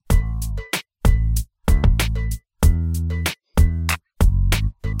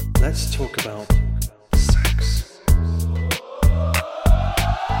Let's talk about sex.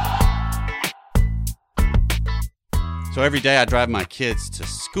 So every day I drive my kids to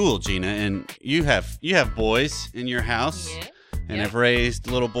school, Gina, and you have boys in your house, Yeah. and Yep. have raised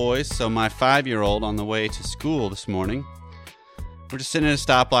little boys. So my 5-year-old on the way to school this morning, we're just sitting at a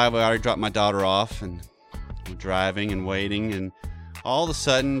stoplight. We already dropped my daughter off, and we're driving and waiting, and all of a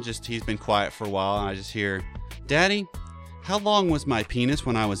sudden, just he's been quiet for a while, and I just hear, "Daddy, how long was my penis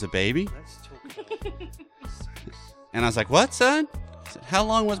when I was a baby?" Let's talk about sex. And I was like, "What, son?" He said, "How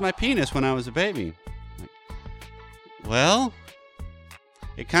long was my penis when I was a baby?" I'm like, well,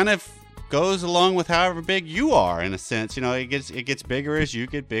 it kind of goes along with however big you are, in a sense. You know, it gets bigger as you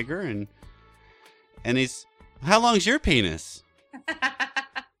get bigger, and he's, "How long's your penis?"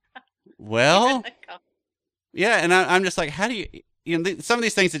 Well, yeah, and I'm just like, how do you some of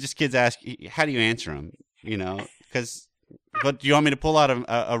these things that just kids ask, how do you answer them? You know, because, but do you want me to pull out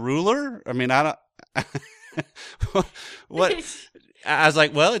a ruler? I mean, I don't. What? I was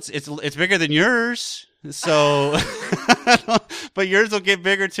like, well, it's bigger than yours, so. But yours will get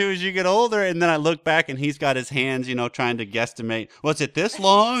bigger too as you get older. And then I look back, and he's got his hands, trying to guesstimate. Well, is it this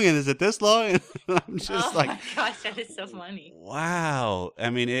long? And is it this long? And I'm just my gosh, that is so funny. wow. I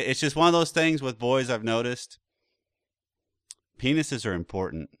mean, it's just one of those things with boys I've noticed. Penises are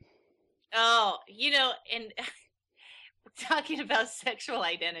important. Oh, and talking about sexual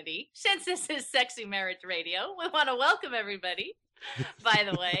identity, since this is Sexy Marriage Radio, we want to welcome everybody, by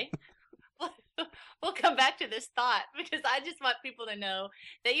the way. We'll come back to this thought because I just want people to know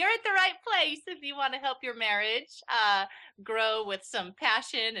that you're at the right place if you want to help your marriage grow with some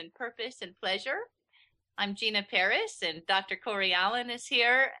passion and purpose and pleasure. I'm Gina Paris, and Dr. Corey Allen is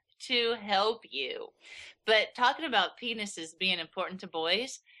here to help you. But talking about penises being important to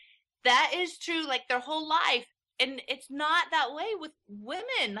boys, that is true like their whole life. And it's not that way with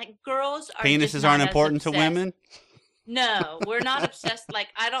women. Like, girls are Penises just aren't not as important to obsessed. women? No, we're not obsessed. Like,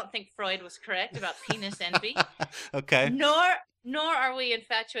 I don't think Freud was correct about penis envy. Okay. Nor are we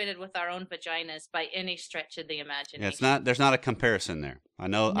infatuated with our own vaginas by any stretch of the imagination. Yeah, it's not. There's not a comparison there. I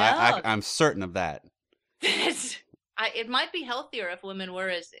know. No. I'm certain of that. It might be healthier if women were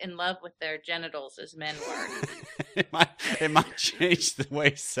as in love with their genitals as men were. it might change the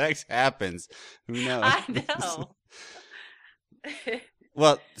way sex happens. Who knows? I know.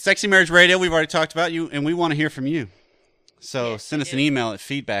 Well, Sexy Marriage Radio, we've already talked about you, and we want to hear from you. So Yes, send we us an do. email at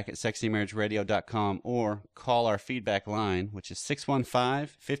feedback@sexymarriageradio.com or call our feedback line, which is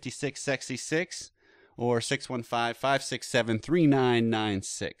 615-56-SEXY-6 or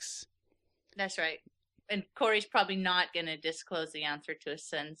 615-567-3996. That's right. And Corey's probably not going to disclose the answer to his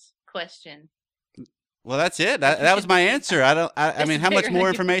son's question. Well, that's it. That was my answer. I mean, how much Figure more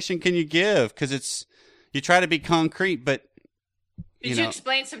it. information can you give? Because you try to be concrete, but Did you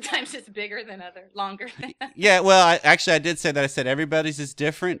explain sometimes it's bigger than longer than yeah. Well, I did say that. I said everybody's is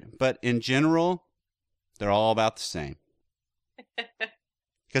different, but in general, they're all about the same.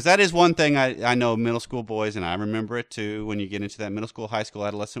 Because that is one thing I know middle school boys, and I remember it too, when you get into that middle school, high school,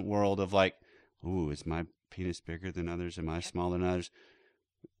 adolescent world of like, ooh, is my penis bigger than others? Am I smaller than others?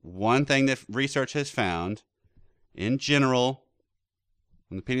 One thing that research has found, in general,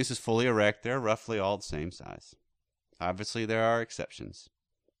 when the penis is fully erect, they're roughly all the same size. Obviously, there are exceptions.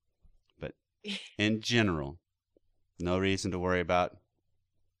 But in general, no reason to worry about,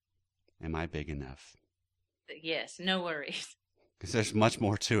 am I big enough? Yes, no worries. Because there's much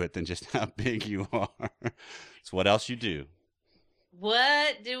more to it than just how big you are. It's what else you do.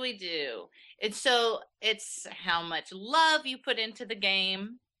 What do we do? It's how much love you put into the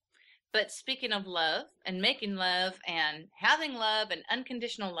game. But speaking of love and making love and having love and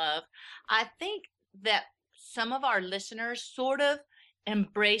unconditional love, I think that some of our listeners sort of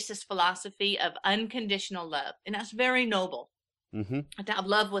embrace this philosophy of unconditional love. And that's very noble, Mm-hmm. to have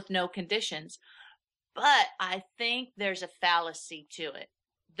love with no conditions. But I think there's a fallacy to it,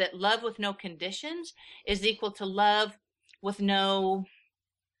 that love with no conditions is equal to love with no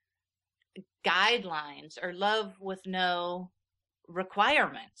guidelines or love with no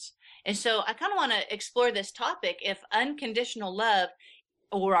requirements. And so I kind of want to explore this topic if unconditional love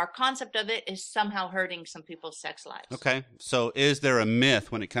or our concept of it is somehow hurting some people's sex lives. Okay. So is there a myth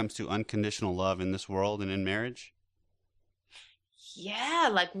when it comes to unconditional love in this world and in marriage? Yeah,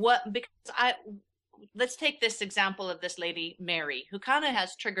 like what? Because let's take this example of this lady, Mary, who kind of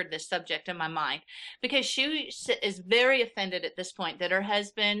has triggered this subject in my mind because she is very offended at this point that her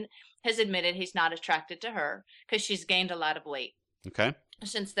husband has admitted he's not attracted to her because she's gained a lot of weight Okay.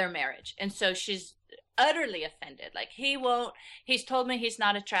 since their marriage. And so she's utterly offended. Like, he's told me he's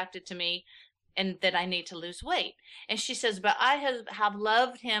not attracted to me. and that I need to lose weight. And she says, but I have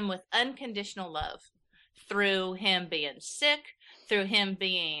loved him with unconditional love through him being sick, through him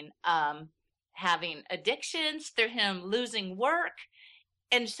being having addictions, through him losing work.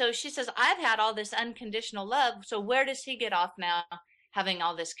 And so she says, I've had all this unconditional love. So where does he get off now having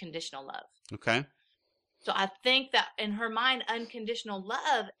all this conditional love? Okay. So I think that in her mind, unconditional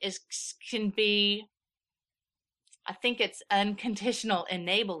love can be, I think it's unconditional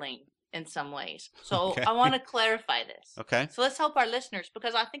enabling in some ways. So Okay. I want to clarify this. Okay. So let's help our listeners,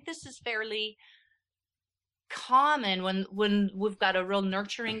 because I think this is fairly common when we've got a real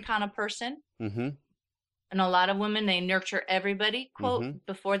nurturing kind of person. Mm-hmm. And a lot of women, they nurture everybody, quote, Mhm.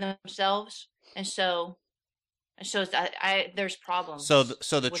 before themselves. And so there's problems. So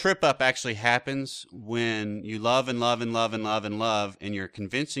the with- trip up actually happens when you love and love and love and love and love, and you're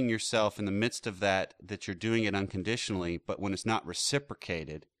convincing yourself in the midst of that you're doing it unconditionally, but when it's not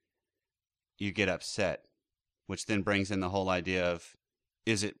reciprocated, you get upset, which then brings in the whole idea of,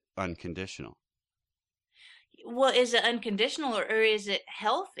 is it unconditional? Well, is it unconditional or is it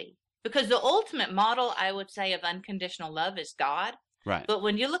healthy? Because the ultimate model, I would say, of unconditional love is God. Right. But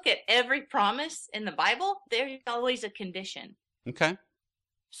when you look at every promise in the Bible, there's always a condition. Okay.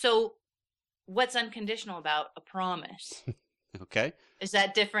 So what's unconditional about a promise? Okay. Is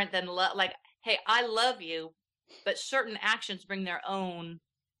that different than love? Like, hey, I love you, but certain actions bring their own.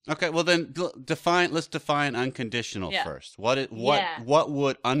 Okay. Well, then let's define unconditional Yeah. first. What Yeah.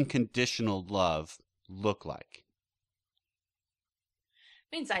 would unconditional love look like?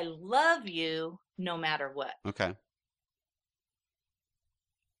 It means I love you no matter what. Okay.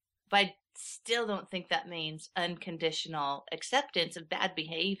 But I still don't think that means unconditional acceptance of bad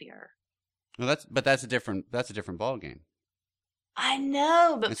behavior. Well, that's a different ball game. I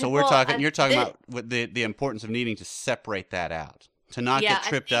know, but And so you're talking this- about with the importance of needing to separate that out, to not Yeah, get I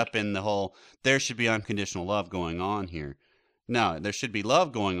tripped think- up in the whole, there should be unconditional love going on here. No, there should be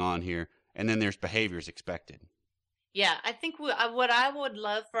love going on here, and then there's behaviors expected. Yeah, I think what I would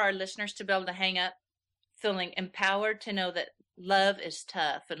love for our listeners to be able to hang up feeling empowered to know that love is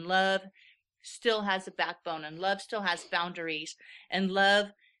tough, and love still has a backbone, and love still has boundaries, and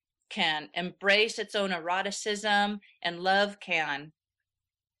love can embrace its own eroticism, and love can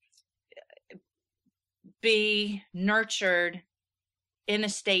be nurtured in a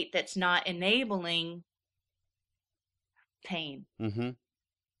state that's not enabling pain. Mm-hmm.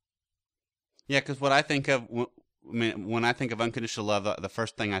 Yeah, because what I think of, when I think of unconditional love, the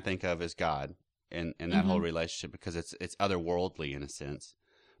first thing I think of is God and that whole relationship, because it's otherworldly in a sense.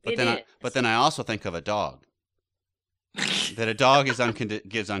 But then I also think of a dog. That a dog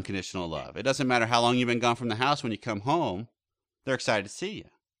gives unconditional love. It doesn't matter how long you've been gone from the house. When you come home, they're excited to see you.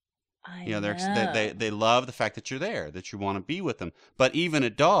 I You know, know. they love the fact that you're there, that you want to be with them. But even a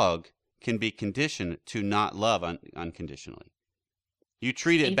dog can be conditioned to not love unconditionally. You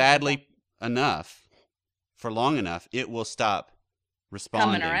treat it Even badly enough for long enough, it will stop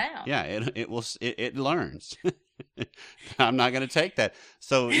responding. around. Yeah, it learns. I'm not going to take that.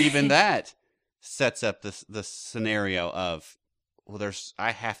 So even that sets up the scenario of, well,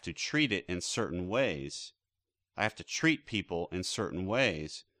 I have to treat it in certain ways. I have to treat people in certain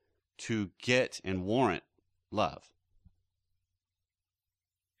ways to get and warrant love.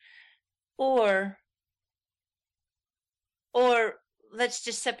 Or let's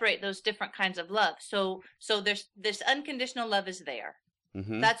just separate those different kinds of love. So there's this unconditional love is there.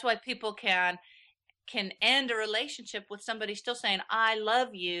 Mm-hmm. That's why people can end a relationship with somebody still saying, I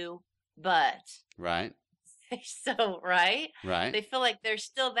love you, but Right. right? Right. They feel like there's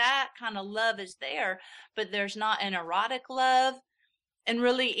still that kind of love is there, but there's not an erotic love. And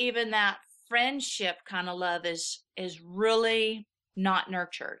really even that friendship kind of love is really not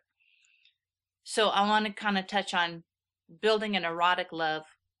nurtured. So I want to kind of touch on building an erotic love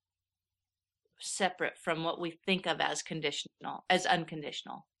separate from what we think of as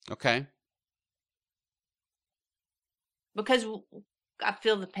unconditional. Okay. Because I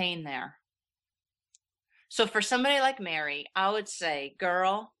feel the pain there. So for somebody like Mary, I would say,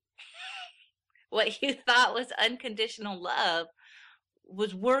 girl, what you thought was unconditional love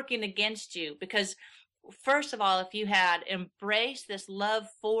was working against you. Because first of all, if you had embraced this love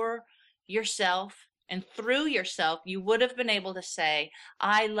for yourself and through yourself, you would have been able to say,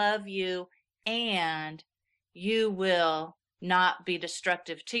 I love you, and you will not be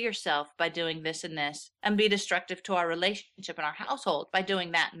destructive to yourself by doing this and this, and be destructive to our relationship and our household by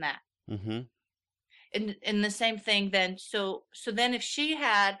doing that and that. Mm-hmm. And the same thing then, so then if she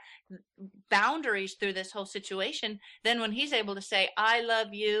had boundaries through this whole situation, then when he's able to say, I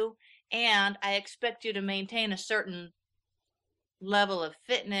love you, and I expect you to maintain a certain level of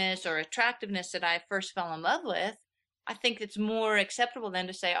fitness or attractiveness that I first fell in love with, I think it's more acceptable than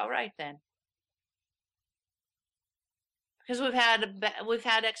to say, all right then. Because we've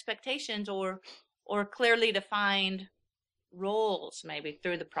had expectations or clearly defined roles maybe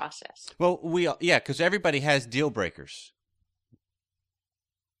through the process. Well, because everybody has deal breakers.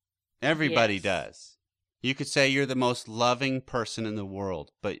 Everybody Yes. does. You could say you're the most loving person in the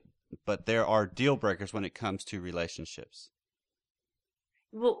world, but there are deal breakers when it comes to relationships.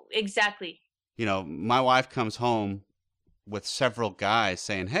 Well, exactly. You know, my wife comes home with several guys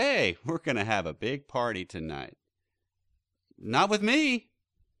saying, "Hey, we're going to have a big party tonight." Not with me.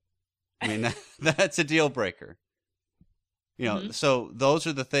 I mean, that's a deal breaker. You know, Mhm. so those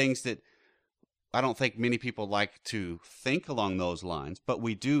are the things that I don't think many people like to think along those lines, but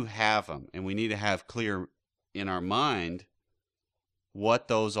we do have them, and we need to have clear in our mind what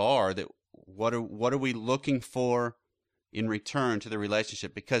those are. That what are we looking for in return to the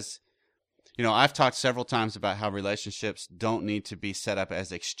relationship? Because you know, I've talked several times about how relationships don't need to be set up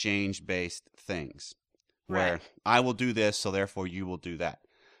as exchange-based things, where Right. I will do this, so therefore you will do that.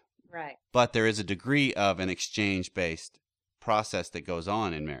 Right. But there is a degree of an exchange-based process that goes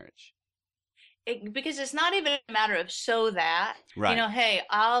on in marriage. Because it's not even a matter of so that, Right. hey,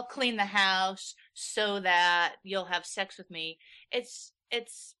 I'll clean the house so that you'll have sex with me. It's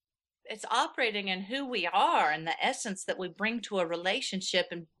operating in who we are and the essence that we bring to a relationship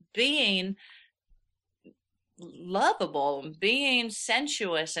and being lovable and being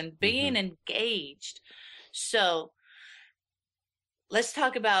sensuous and being engaged. So let's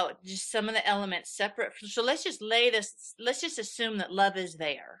talk about just some of the elements separate. So let's just assume that love is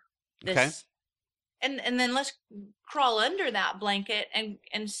there. Okay. And then let's crawl under that blanket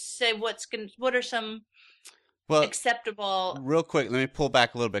and say what are some Well, acceptable. real quick, let me pull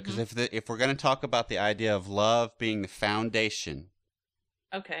back a little bit, because if we're going to talk about the idea of love being the foundation,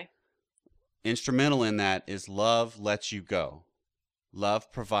 Okay. instrumental in that is love lets you go.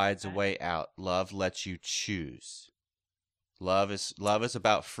 Love provides a Okay. way out. Love lets you choose. Love is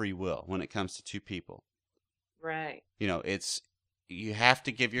about free will when it comes to two people. Right. You know, you have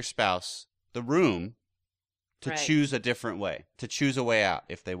to give your spouse the room to Right. choose a different way, to choose a way out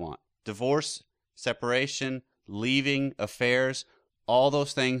if they want. Divorce, separation, leaving, affairs, all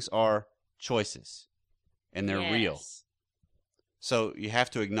those things are choices, and they're real. Yes. So you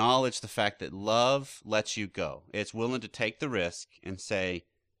have to acknowledge the fact that love lets you go. It's willing to take the risk and say,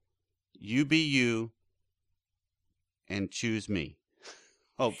 you be you and choose me.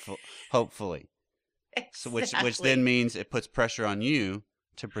 Hopefully. So which Exactly. then means it puts pressure on you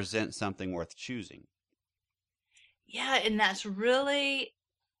to present something worth choosing. Yeah, and that's really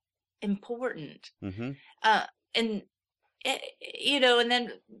important. Mm-hmm. And and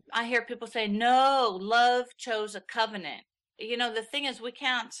then I hear people say, "No, love chose a covenant." The thing is,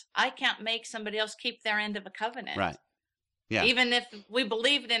 I can't make somebody else keep their end of a covenant. Right. Yeah. Even if we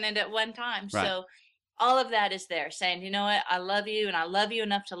believed in it at one time. Right. So all of that is there saying, you know what, I love you and I love you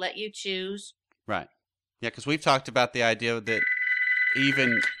enough to let you choose. Right. Yeah, because we've talked about the idea that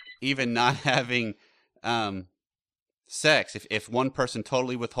even not having sex, if one person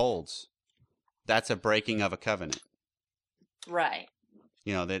totally withholds, that's a breaking of a covenant. Right.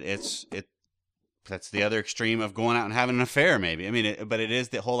 You know, that that's the other extreme of going out and having an affair, maybe. I mean, but it is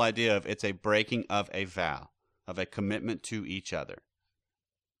the whole idea of it's a breaking of a vow, of a commitment to each other.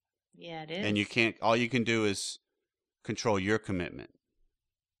 Yeah, it is. And all you can do is control your commitment.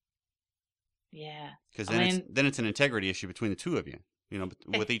 Yeah. Because then it's an integrity issue between the two of you,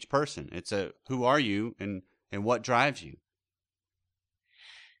 with each person. It's who are you and what drives you?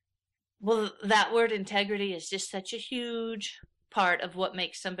 Well, that word integrity is just such a huge part of what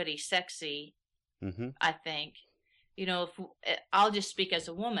makes somebody sexy, I think. I'll just speak as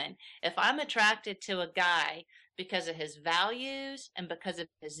a woman. If I'm attracted to a guy because of his values and because of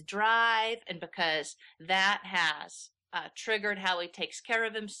his drive and because that has triggered how he takes care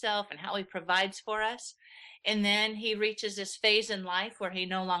of himself and how he provides for us, and then he reaches this phase in life where he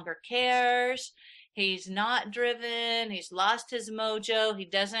no longer cares, he's not driven, he's lost his mojo, he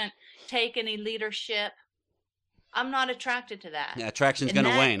doesn't take any leadership, I'm not attracted to that. Yeah, attraction's going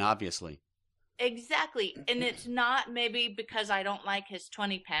to wane, obviously. Exactly. And it's not maybe because I don't like his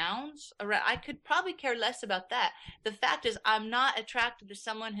 20 pounds. I could probably care less about that. The fact is, I'm not attracted to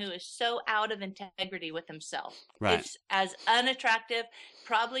someone who is so out of integrity with himself. Right. It's as unattractive,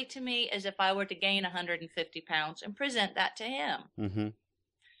 probably to me, as if I were to gain 150 pounds and present that to him. Mm-hmm.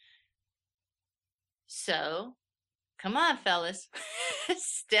 So, come on, fellas.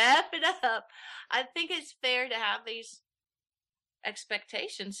 Step it up. I think it's fair to have these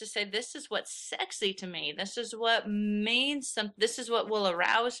expectations to say, this is what's sexy to me. This is what means something. This is what will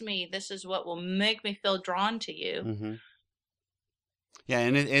arouse me. This is what will make me feel drawn to you. Mm-hmm. Yeah,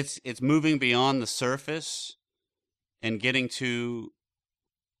 and it's moving beyond the surface and getting to,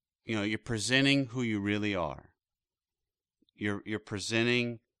 you're presenting who you really are. You're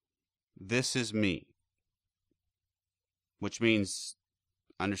presenting, this is me, which means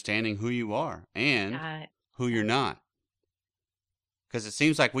understanding who you are and who you're not. Because it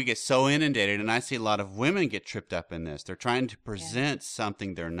seems like we get so inundated, and I see a lot of women get tripped up in this. They're trying to present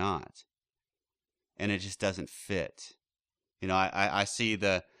something they're not, and it just doesn't fit. I see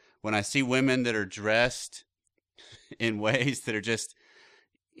when I see women that are dressed in ways that are just,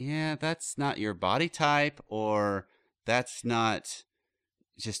 that's not your body type, or that's not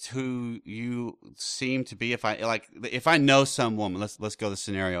just who you seem to be. If I know some woman, let's go the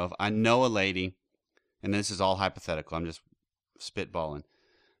scenario of, I know a lady, and this is all hypothetical, I'm just spitballing,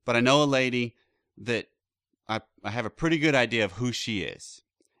 but I know a lady that I have a pretty good idea of who she is,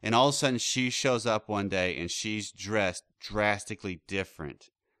 and all of a sudden she shows up one day and she's dressed drastically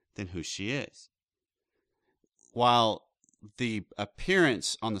different than who she is. While the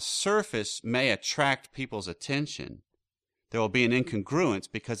appearance on the surface may attract people's attention, there will be an incongruence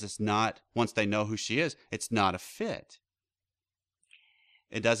because it's not, once they know who she is, it's not a fit.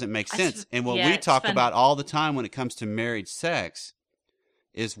 It doesn't make sense. And what we talk about all the time when it comes to married sex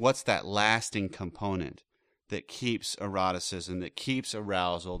is, what's that lasting component that keeps eroticism, that keeps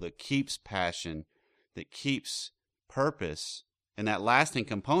arousal, that keeps passion, that keeps purpose. And that lasting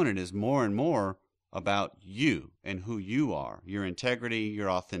component is more and more about you and who you are, your integrity, your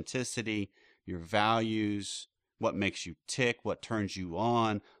authenticity, your values, what makes you tick, what turns you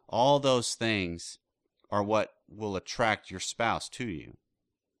on. All those things are what will attract your spouse to you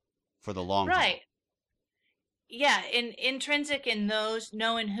for the long right haul. Yeah, intrinsic in those,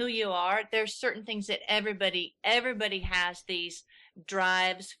 knowing who you are, there's certain things that everybody has these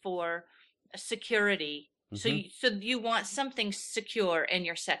drives for security. Mm-hmm. So you want something secure in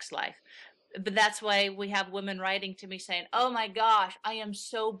your sex life. But that's why we have women writing to me saying, oh my gosh, I am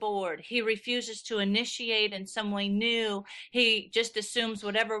so bored. He refuses to initiate in some way new. He just assumes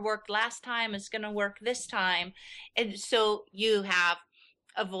whatever worked last time is going to work this time. And so you have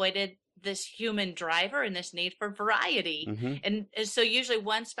avoided this human driver and this need for variety. Mm-hmm. And so usually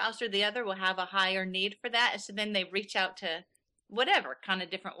one spouse or the other will have a higher need for that. And so then they reach out to whatever kind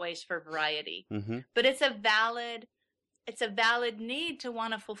of different ways for variety. Mm-hmm. But it's a valid need to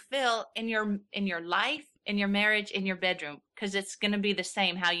want to fulfill in your life, in your marriage, in your bedroom, because it's going to be the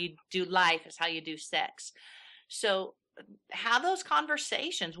same. How you do life is how you do sex. So have those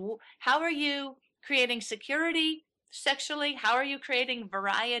conversations. How are you creating security sexually? How are you creating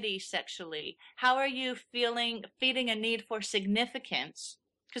variety sexually? How are you feeding a need for significance?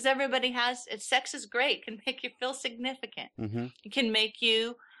 Because everybody has it. Sex is great. It can make you feel significant. Mm-hmm. It can make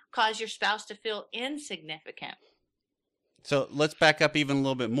you cause your spouse to feel insignificant. So let's back up even a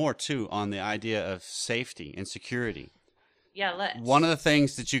little bit more, too, on the idea of safety and security. Yeah, let's. One of the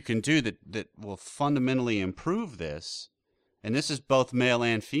things that you can do that will fundamentally improve this, and this is both male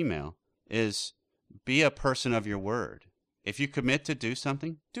and female, is be a person of your word. If you commit to do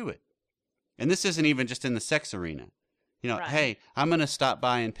something, do it. And this isn't even just in the sex arena. Right. Hey, I'm going to stop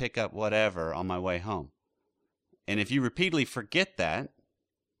by and pick up whatever on my way home. And if you repeatedly forget that,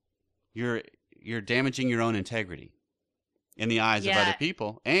 you're damaging your own integrity in the eyes of other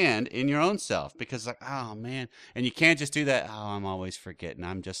people and in your own self, because oh man, and you can't just do that. Oh, I'm always forgetting.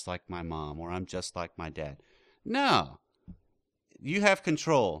 I'm just like my mom, or I'm just like my dad. No, you have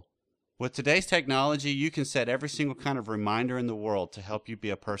control. With today's technology, you can set every single kind of reminder in the world to help you be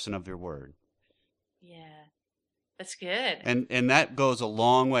a person of your word. Yeah, that's good. And that goes a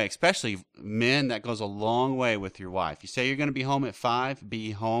long way, especially men. That goes a long way with your wife. You say you're going to be home at 5,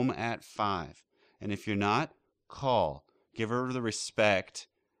 be home at 5. And if you're not, call. Give her the respect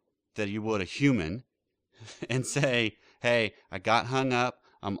that you would a human and say, hey, I got hung up.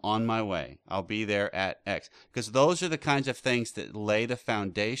 I'm on my way. I'll be there at X. Because those are the kinds of things that lay the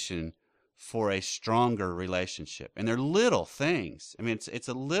foundation for a stronger relationship. And they're little things. I mean, it's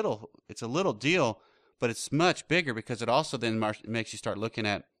a little deal, but it's much bigger, because it also then makes you start looking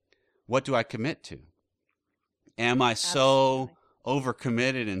at, what do I commit to? Am I so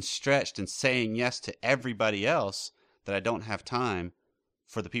overcommitted and stretched and saying yes to everybody else that I don't have time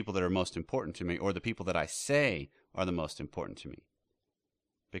for the people that are most important to me, or the people that I say are the most important to me?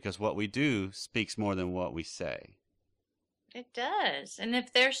 Because what we do speaks more than what we say. It does. And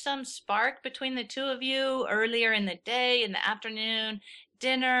if there's some spark between the two of you earlier in the day, in the afternoon,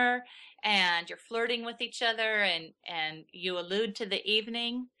 dinner and you're flirting with each other and you allude to the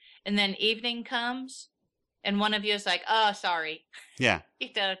evening, and then evening comes and one of you is like, oh, sorry. Yeah.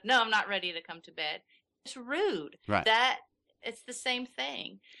 No, I'm not ready to come to bed. It's rude. Right. It's the same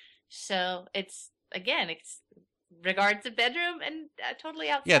thing. So it's regards the bedroom and totally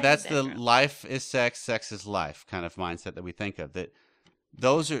outside. Yeah, that's the the bedroom. life is sex, sex is life kind of mindset that we think of. That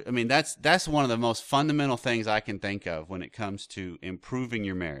those are, I mean, that's one of the most fundamental things I can think of when it comes to improving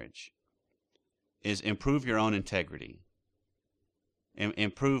your marriage. Is improve your own integrity.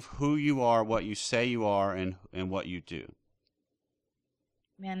 Improve who you are, what you say you are, and what you do.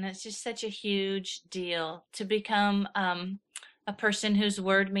 Man, that's just such a huge deal to become a person whose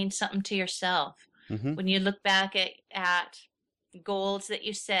word means something to yourself. Mm-hmm. When you look back at goals that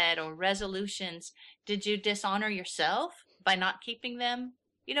you set or resolutions, did you dishonor yourself by not keeping them?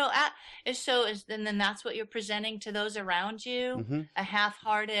 You know, and then that's what you're presenting to those around you, Mm-hmm. a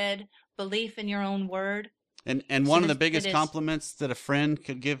half-hearted belief in your own word. And So one of the it biggest is- compliments that a friend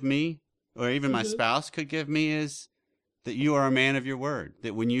could give me, or even my Mhm. spouse could give me, is that you are a man of your word.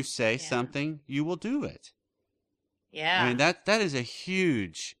 That when you say Yeah. something, you will do it. Yeah. I mean, that is a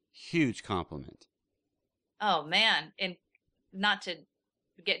huge, huge compliment. Oh man, and not to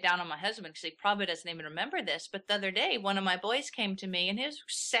get down on my husband because he probably doesn't even remember this, but the other day one of my boys came to me and he was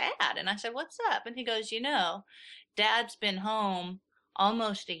sad, and I said, "What's up?" And he goes, Dad's been home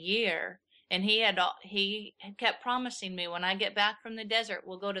almost a year, and he had kept promising me when I get back from the desert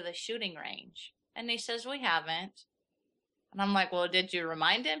we'll go to the shooting range, and he says we haven't. And I'm like, well, did you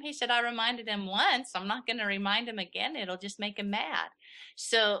remind him? He said, I reminded him once. I'm not going to remind him again. It'll just make him mad.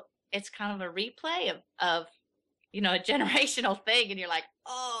 So it's kind of a replay of a generational thing. And you're like,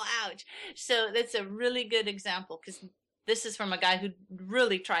 oh, ouch. So that's a really good example because this is from a guy who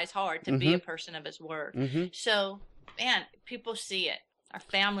really tries hard to be a person of his word. Mm-hmm. So, man, people see it. Our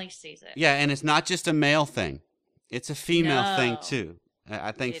family sees it. Yeah, and it's not just a male thing. It's a female thing, No. too.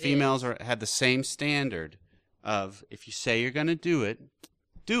 I think It females is. have the same standard of if you say you're going to do it,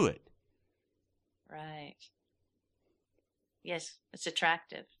 do it. Right. Yes, it's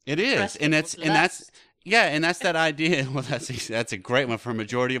attractive. It is, Trust and people's that's lust. yeah, and that's that idea. Well, that's a great one. For a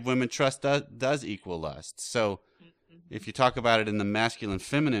majority of women, trust does equal lust. So, Mhm. if you talk about it in the masculine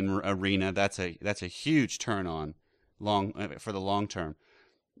feminine arena, that's a huge turn on for the long term.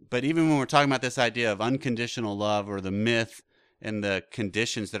 But even when we're talking about this idea of unconditional love or the myth and the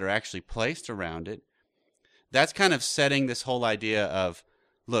conditions that are actually placed around it, that's kind of setting this whole idea of,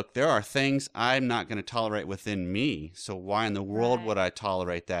 look, there are things I'm not going to tolerate within me, so why in the world Right. would I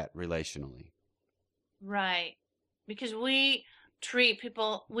tolerate that relationally? Right. Because we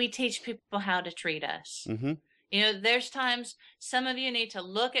teach people how to treat us. Mm-hmm. There's times some of you need to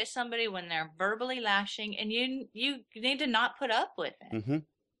look at somebody when they're verbally lashing and you need to not put up with it. Mm-hmm.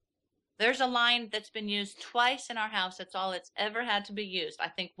 There's a line that's been used twice in our house. That's all it's ever had to be used. I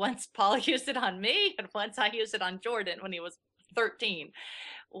think once Paul used it on me and once I used it on Jordan when he was 13.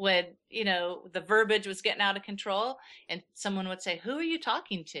 When, the verbiage was getting out of control and someone would say, who are you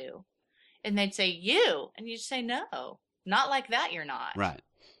talking to? And they'd say, you. And you'd say, no, not like that. You're not. Right.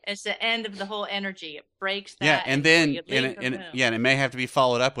 It's the end of the whole energy. It breaks that. Yeah, and then you leave the room. and it may have to be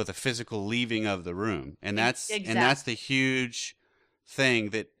followed up with a physical leaving of the room, and that's Exactly. the huge thing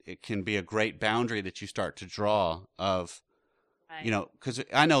that it can be a great boundary that you start to draw of, Right. because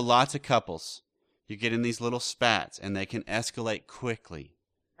I know lots of couples, you get in these little spats and they can escalate quickly,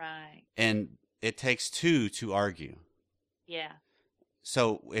 Right. and it takes two to argue. Yeah.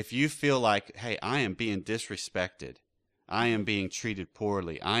 So if you feel like, hey, I am being disrespected, I am being treated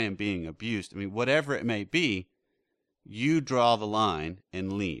poorly, I am being abused, I mean, whatever it may be, you draw the line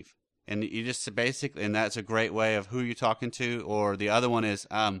and leave. And you just basically, and that's a great way of who you're talking to. Or the other one is,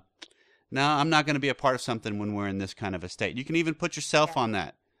 no, I'm not going to be a part of something when we're in this kind of a state. You can even put yourself Yeah. on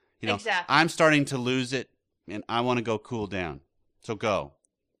that. Exactly. I'm starting to lose it and I want to go cool down. So go.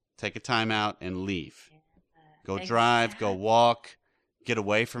 Take a time out and leave. Go drive, go walk, get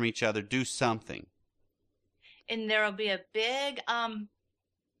away from each other, do something. And there will be a big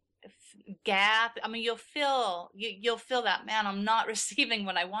gap. I mean, you'll feel that, man, I'm not receiving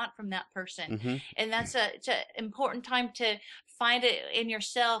what I want from that person. Mm-hmm. And it's an important time to find it in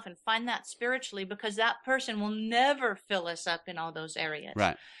yourself and find that spiritually, because that person will never fill us up in all those areas.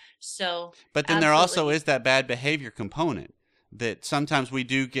 Right. So, but then there also absolutely. is that bad behavior component, that sometimes we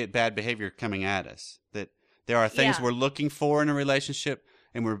do get bad behavior coming at us, that there are things Yeah. we're looking for in a relationship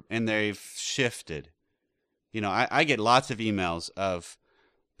and they've shifted. I get lots of emails of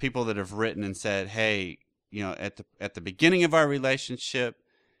people that have written and said, hey, at the beginning of our relationship,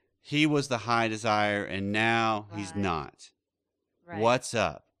 he was the high desire and now he's Right. not. Right. What's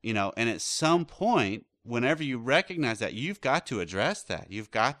up? And at some point, whenever you recognize that, you've got to address that.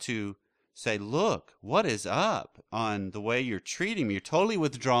 You've got to say, look, what is up on the way you're treating me? You're totally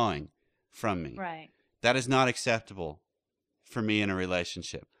withdrawing from me. Right. That is not acceptable for me in a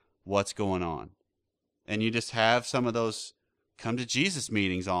relationship. What's going on? And you just have some of those come to Jesus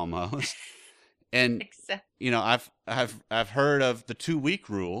meetings almost. And Exactly. I've heard of the 2-week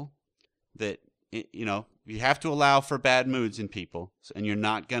rule that you have to allow for bad moods in people, and you're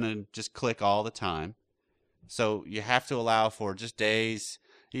not going to just click all the time. So you have to allow for just days,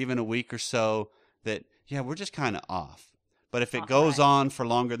 even a week or so, that we're just kind of off. But if it goes Right. on for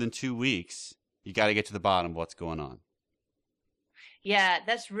longer than 2 weeks, you got to get to the bottom of what's going on. Yeah,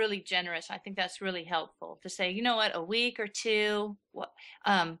 that's really generous. I think that's really helpful to say, you know what, a week or two,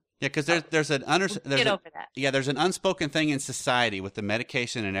 Yeah, because there's an get over that. there's an unspoken thing in society with the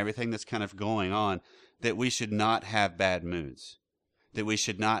medication and everything that's kind of going on, that we should not have bad moods, that we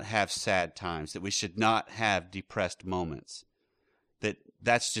should not have sad times, that we should not have depressed moments,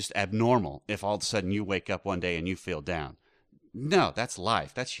 that's just abnormal if all of a sudden you wake up one day and you feel down. No, that's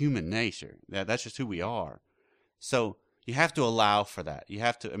life. That's human nature. That's just who we are. So you have to allow for that. You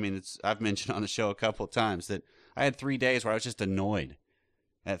have to, I've mentioned on the show a couple of times that I had 3 days where I was just annoyed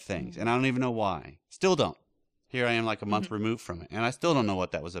at things, and I don't even know why. Still don't. Here I am like a month removed from it, and I still don't know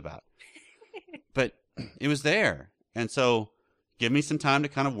what that was about. But it was there. And so give me some time to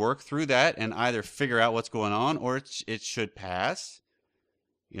kind of work through that and either figure out what's going on, or it should pass.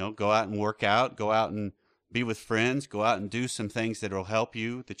 Go out and work out, go out and be with friends, go out and do some things that will help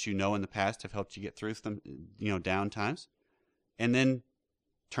you, that in the past have helped you get through some, down times. And then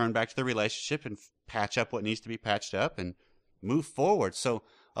turn back to the relationship and patch up what needs to be patched up and move forward. So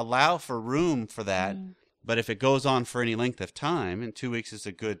allow for room for that. But if it goes on for any length of time, and 2 weeks is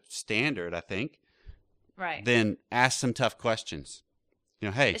a good standard, I think, Right. then ask some tough questions.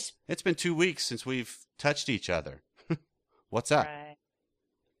 Hey, it's been 2 weeks since we've touched each other. What's up? Right.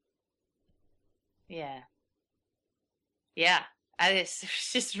 Yeah. Yeah.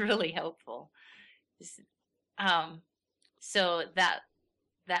 It's just really helpful. So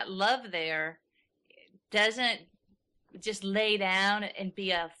that love there doesn't just lay down and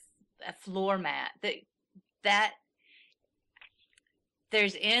be a floor mat. That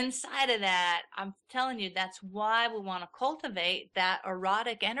there's inside of that. I'm telling you, that's why we want to cultivate that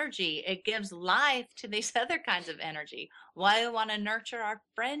erotic energy. It gives life to these other kinds of energy. Why we want to nurture our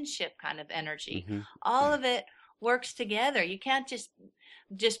friendship kind of energy. Mm-hmm. All of it works together. You can't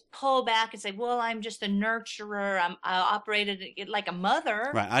just pull back and say, well, I'm just a nurturer. I operated like a mother.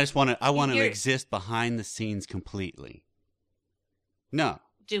 Right. I want to exist behind the scenes completely. No.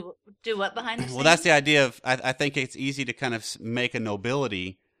 Do what behind the scenes? Well, that's the idea of, I think it's easy to kind of make a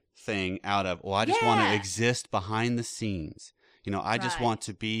nobility thing out of, I just want to exist behind the scenes. I just want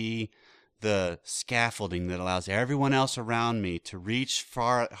to be the scaffolding that allows everyone else around me to reach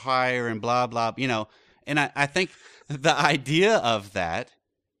far higher and blah, blah, And I think the idea of that,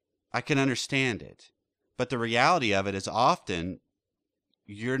 I can understand it. But the reality of it is often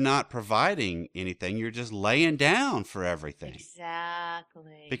you're not providing anything. You're just laying down for everything.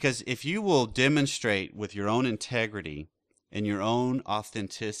 Exactly. Because if you will demonstrate with your own integrity and your own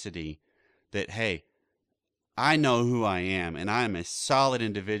authenticity that, hey, I know who I am and I am a solid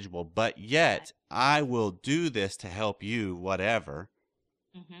individual, but yet I will do this to help you, whatever,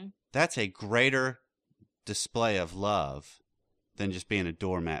 that's a greater display of love than just being a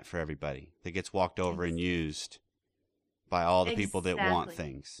doormat for everybody that gets walked over and used by all the people that want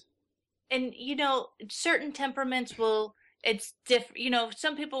things. And, certain temperaments it's different.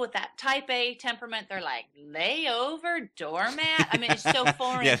 Some people with that type A temperament, they're like, layover, doormat. It's so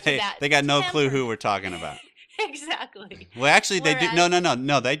foreign to that. They got no clue who we're talking about. Exactly. Well, actually, they do.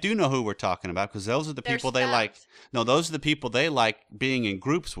 No. They do know who we're talking about, because those are the people they like. No, those are the people they like being in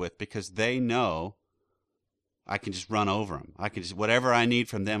groups with, because they know I can just run over them. I can just, whatever I need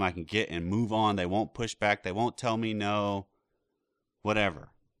from them, I can get and move on. They won't push back. They won't tell me no, whatever.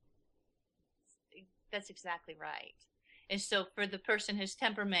 That's exactly right. And so for the person whose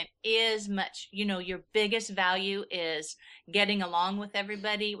temperament is much, your biggest value is getting along with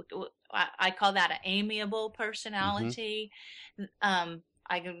everybody. I call that an amiable personality.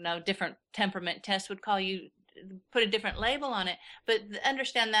 I know different temperament tests would put a different label on it, but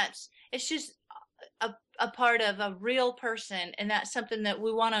understand it's just a part of a real person, and that's something that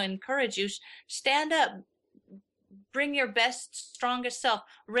we want to encourage you. Stand up, bring your best, strongest self,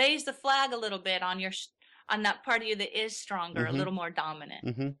 raise the flag a little bit on that part of you that is stronger, a little more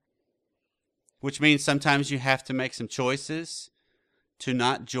dominant. Which means sometimes you have to make some choices to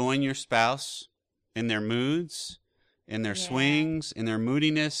not join your spouse in their moods in their Yeah. swings, in their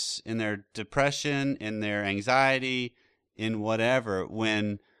moodiness, in their depression, in their anxiety, in whatever,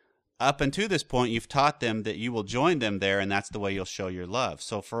 when up until this point you've taught them that you will join them there and that's the way you'll show your love.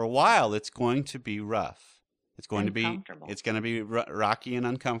 So for a while it's going to be rough. It's going to be Uncomfortable. it's going to be rocky and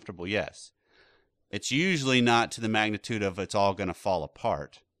uncomfortable, yes. It's usually not to the magnitude of it's all going to fall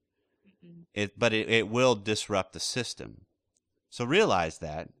apart. Mm-mm. But it will disrupt the system. So realize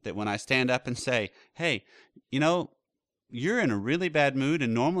that when I stand up and say, hey, you know, you're in a really bad mood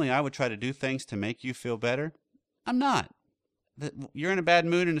and normally I would try to do things to make you feel better. I'm not. You're in a bad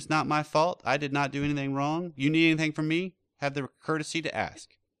mood and it's not my fault. I did not do anything wrong. You need anything from me? Have the courtesy to ask.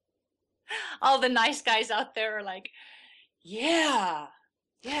 All the nice guys out there are like, yeah,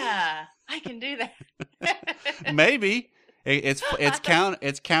 I can do that. Maybe it's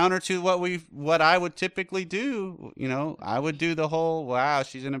counter to what I would typically do. You know, I would do the whole, wow,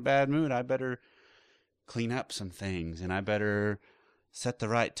 she's in a bad mood. I better clean up some things and I better set the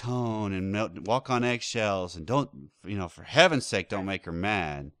right tone and walk on eggshells and don't, you know, for heaven's sake, don't make her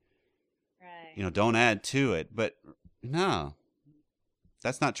mad. Right. You know, don't add to it. But no,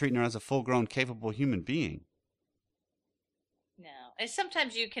 that's not treating her as a full-grown, capable human being. No. And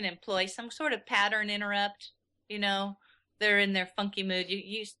sometimes you can employ some sort of pattern interrupt, you know, they're in their funky mood.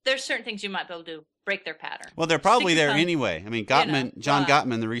 There's certain things you might be able to break their pattern. Well, they're probably Stick there your tongue- anyway. I mean, John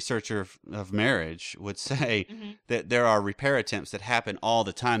Gottman, the researcher of marriage, would say Mhm. that there are repair attempts that happen all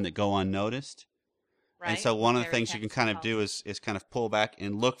the time that go unnoticed. Right? And so one of the Repair things you can attempts kind of are do is kind of pull back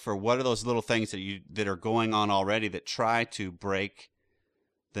and look for what are those little things that are going on already that try to break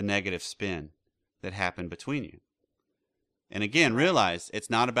the negative spin that happened between you. And again, realize it's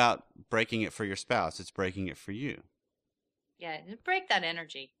not about breaking it for your spouse, it's breaking it for you. Yeah, break that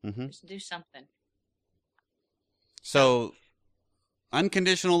energy. Mhm. Just do something. So,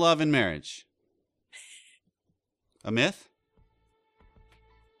 unconditional love in marriage. A myth?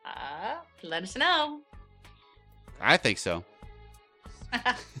 Let us know. I think so.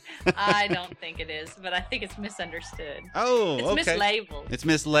 I don't think it is, but I think it's misunderstood. Oh, It's okay. mislabeled. It's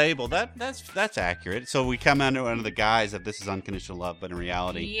mislabeled. That's accurate. So we come under the guise of this is unconditional love, but in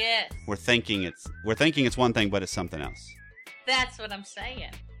reality, Yes, we're thinking it's one thing, but it's something else. that's what I'm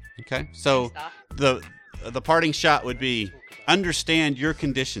saying. Okay. So Stop. the parting shot would be understand your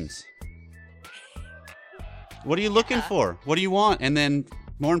conditions. What are you looking Yeah. for? What do you want? And then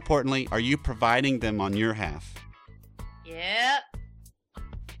more importantly, are you providing them on your half? Yep.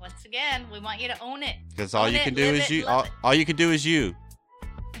 Once again, we want you to own it. Because all Own you it, can do live is it, you. love it. All you can do is you.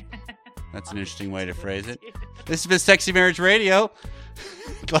 That's an interesting way to phrase it. This has been Sexy Marriage Radio.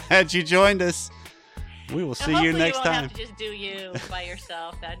 Glad you joined us. We will see you Hopefully next won't time. have to just do you by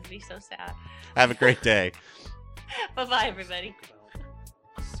yourself. That'd be so sad. Have a great day. Bye-bye, everybody. Talk about